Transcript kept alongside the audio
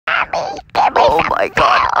Oh my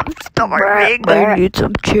god, I'm starving. I need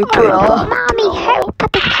some chicken. Mommy, hurry up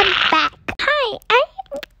and come back. Hi, I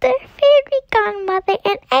am the fairy godmother,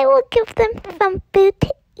 and I will give them some food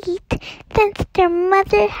to eat since their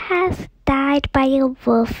mother has died by a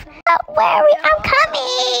wolf. Don't worry, I'm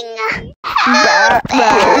coming. Help!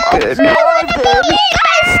 Guys,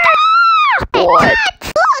 stop! What?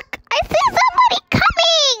 Look, I see somebody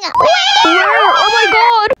coming. Where? Oh my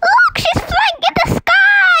god! Look, she's flying in the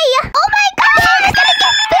sky! Oh my god, she's gonna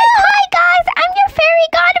get food! Hi guys, I'm your fairy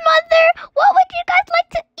godmother. What would you guys like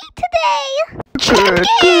to eat today?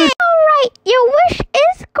 Chicken. Alright, your wish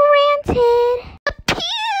is granted.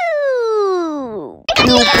 Pew!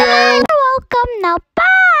 Okay. You're welcome. Now, bye!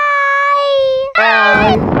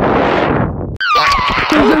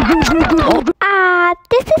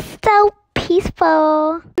 This is so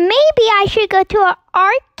peaceful. Maybe I should go to an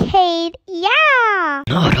arcade. Yeah.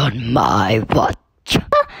 Not on my watch. Who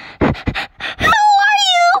are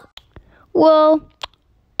you? Well,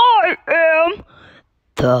 I am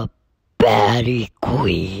the Batty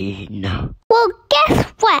Queen. Well, guess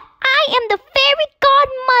what? I am the fairy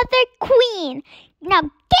godmother queen. Now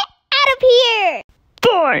get out of here.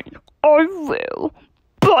 Fine, I will.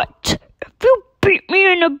 But if you beat me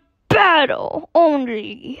in a battle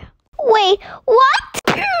only. Wait, what?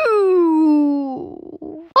 Pew!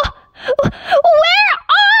 Where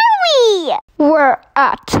are we? We're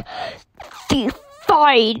at the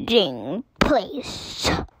fighting place.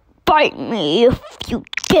 Fight me if you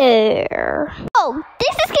dare. Oh,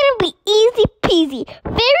 this is gonna be easy peasy.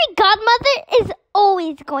 Fairy godmother is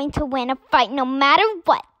always going to win a fight no matter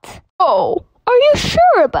what. Oh, are you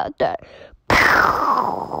sure about that?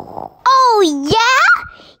 Oh, yeah?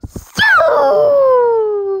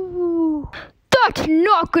 You! That's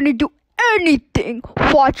not gonna do anything.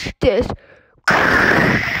 Watch this. No!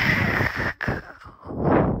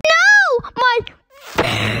 My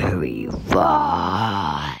fairy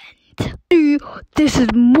wand. See, this is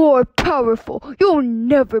more powerful. You'll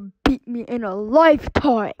never beat me in a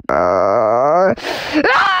lifetime.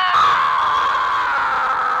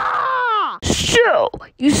 So,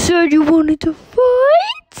 you said you wanted to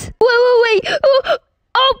fight? Wait.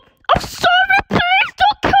 I'm sorry, please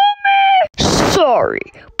don't kill me. Sorry,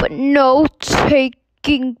 but no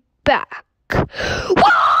taking back.